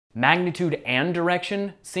Magnitude and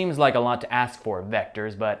direction seems like a lot to ask for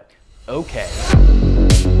vectors, but okay.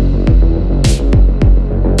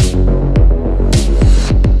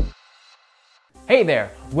 Hey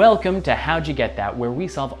there, welcome to How'd You Get That, where we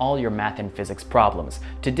solve all your math and physics problems.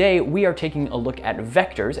 Today we are taking a look at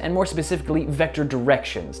vectors, and more specifically vector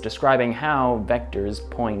directions, describing how vectors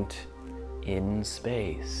point in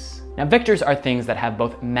space. Now vectors are things that have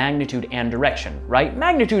both magnitude and direction, right?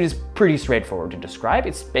 Magnitude is pretty straightforward to describe.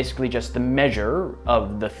 It's basically just the measure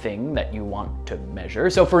of the thing that you want to measure.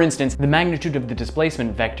 So for instance, the magnitude of the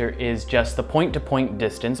displacement vector is just the point-to-point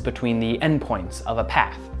distance between the endpoints of a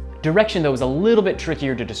path. Direction, though, is a little bit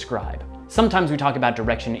trickier to describe. Sometimes we talk about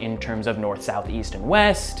direction in terms of north, south, east, and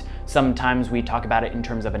west. Sometimes we talk about it in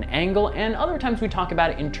terms of an angle, and other times we talk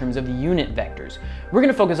about it in terms of unit vectors. We're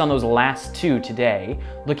going to focus on those last two today,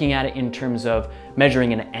 looking at it in terms of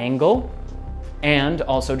measuring an angle and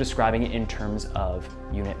also describing it in terms of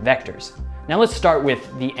unit vectors. Now let's start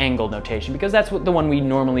with the angle notation, because that's the one we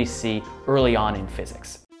normally see early on in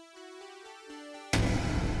physics.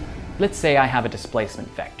 Let's say I have a displacement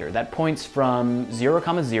vector that points from 0,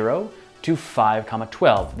 0 to 5,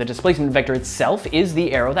 12. The displacement vector itself is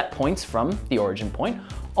the arrow that points from the origin point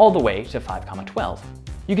all the way to 5, 12.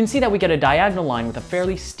 You can see that we get a diagonal line with a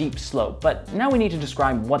fairly steep slope, but now we need to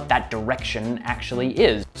describe what that direction actually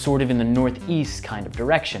is, sort of in the northeast kind of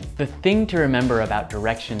direction. The thing to remember about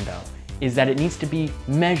direction, though, is that it needs to be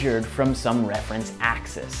measured from some reference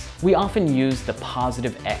axis. We often use the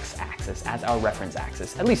positive x-axis as our reference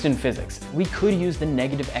axis, at least in physics. We could use the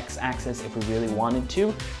negative x-axis if we really wanted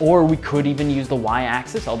to, or we could even use the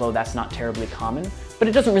y-axis, although that's not terribly common. But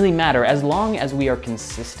it doesn't really matter. As long as we are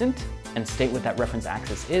consistent and state what that reference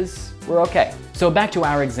axis is, we're okay. So back to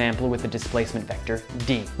our example with the displacement vector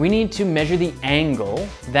d. We need to measure the angle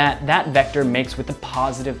that that vector makes with the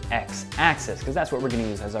positive x-axis, because that's what we're going to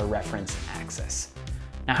use as our reference axis.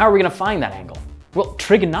 Now how are we going to find that angle? Well,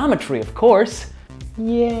 trigonometry, of course.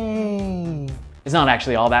 Yay! It's not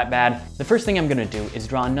actually all that bad. The first thing I'm going to do is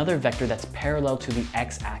draw another vector that's parallel to the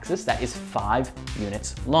x-axis that is 5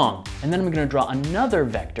 units long. And then I'm going to draw another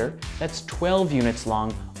vector that's 12 units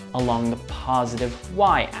long along the positive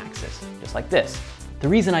y-axis, just like this. The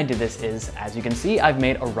reason I did this is, as you can see, I've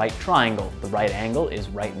made a right triangle. The right angle is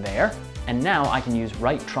right there, and now I can use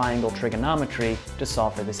right triangle trigonometry to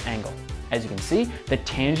solve for this angle. As you can see, the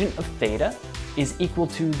tangent of theta is equal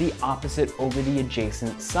to the opposite over the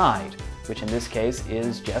adjacent side, which in this case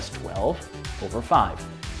is just 12 over 5.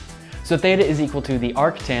 So theta is equal to the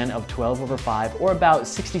arctan of 12 over 5, or about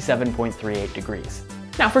 67.38 degrees.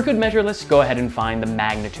 Now for good measure, let's go ahead and find the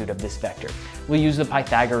magnitude of this vector. We'll use the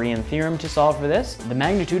Pythagorean theorem to solve for this. The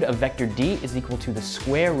magnitude of vector d is equal to the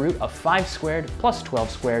square root of 5 squared plus 12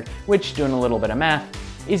 squared, which, doing a little bit of math,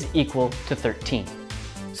 is equal to 13.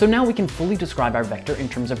 So now we can fully describe our vector in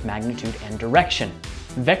terms of magnitude and direction.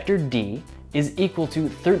 Vector d is equal to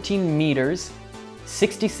 13 meters,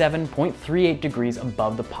 67.38 degrees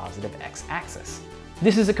above the positive x-axis.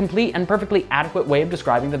 This is a complete and perfectly adequate way of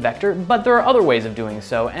describing the vector, but there are other ways of doing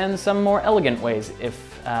so, and some more elegant ways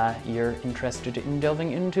if you're interested in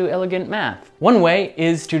delving into elegant math. One way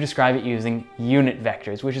is to describe it using unit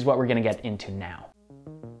vectors, which is what we're going to get into now.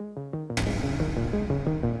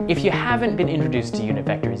 If you haven't been introduced to unit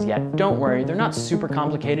vectors yet, don't worry, they're not super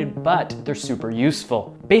complicated, but they're super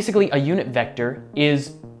useful. Basically, a unit vector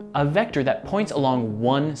is a vector that points along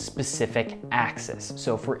one specific axis.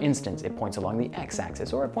 So for instance, it points along the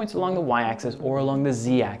x-axis, or it points along the y-axis, or along the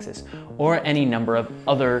z-axis, or any number of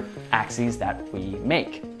other axes that we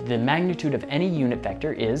make. The magnitude of any unit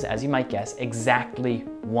vector is, as you might guess, exactly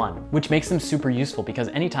 1, which makes them super useful because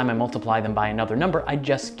anytime I multiply them by another number, I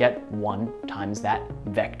just get 1 times that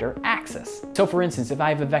vector axis. So for instance, if I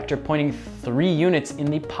have a vector pointing 3 units in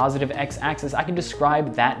the positive x-axis, I can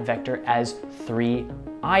describe that vector as 3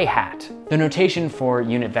 I hat. The notation for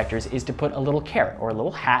unit vectors is to put a little caret or a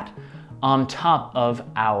little hat on top of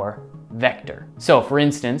our vector. So for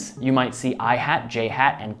instance, you might see I hat, j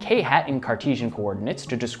hat, and k hat in Cartesian coordinates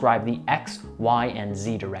to describe the x, y, and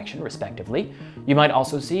z direction respectively. You might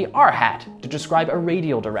also see r hat to describe a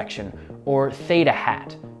radial direction, or theta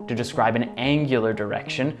hat to describe an angular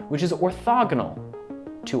direction, which is orthogonal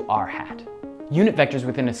to r hat. Unit vectors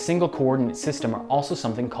within a single coordinate system are also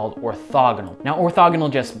something called orthogonal. Now, orthogonal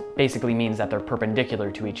just basically means that they're perpendicular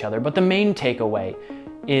to each other, but the main takeaway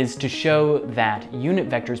is to show that unit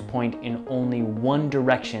vectors point in only one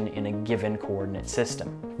direction in a given coordinate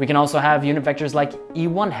system. We can also have unit vectors like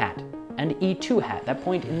e1 hat and e2 hat that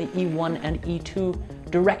point in the e1 and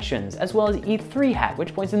e2 directions, as well as e3 hat,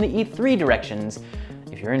 which points in the e3 directions.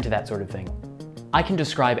 If you're into that sort of thing, I can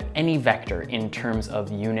describe any vector in terms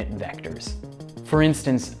of unit vectors. For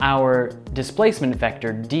instance, our displacement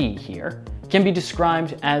vector d here can be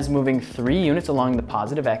described as moving 3 units along the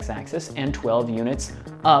positive x-axis and 12 units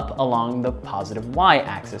up along the positive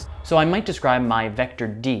y-axis. So I might describe my vector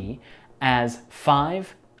d as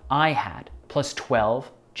 5 I hat plus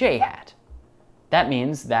 12 j hat. That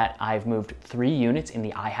means that I've moved 3 units in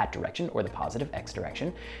the I hat direction, or the positive x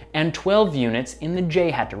direction, and 12 units in the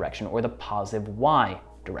j hat direction, or the positive y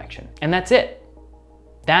direction. And that's it.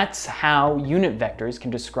 That's how unit vectors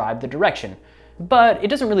can describe the direction. But it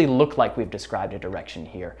doesn't really look like we've described a direction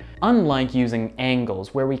here. Unlike using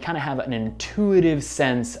angles, where we kind of have an intuitive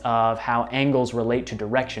sense of how angles relate to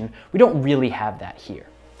direction, we don't really have that here.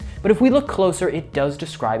 But if we look closer, it does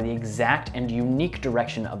describe the exact and unique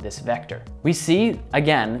direction of this vector. We see,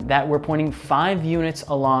 again, that we're pointing 5 units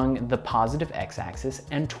along the positive x-axis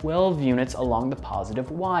and 12 units along the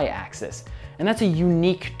positive y-axis. And that's a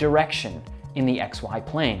unique direction in the xy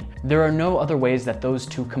plane. There are no other ways that those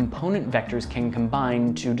two component vectors can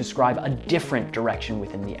combine to describe a different direction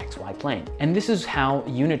within the xy plane. And this is how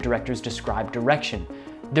unit directors describe direction.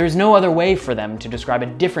 There's no other way for them to describe a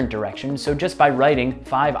different direction, so just by writing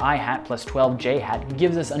 5 I hat plus 12 j hat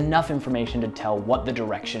gives us enough information to tell what the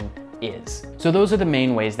direction is. So those are the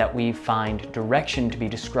main ways that we find direction to be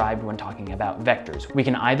described when talking about vectors. We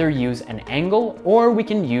can either use an angle or we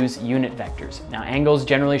can use unit vectors. Now, angles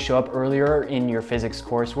generally show up earlier in your physics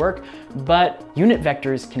coursework, but unit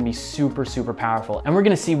vectors can be super powerful, and we're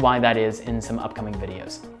gonna see why that is in some upcoming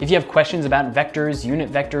videos. If you have questions about vectors,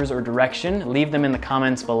 unit vectors, or direction, leave them in the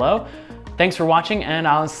comments below. Thanks for watching, and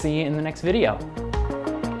I'll see you in the next video.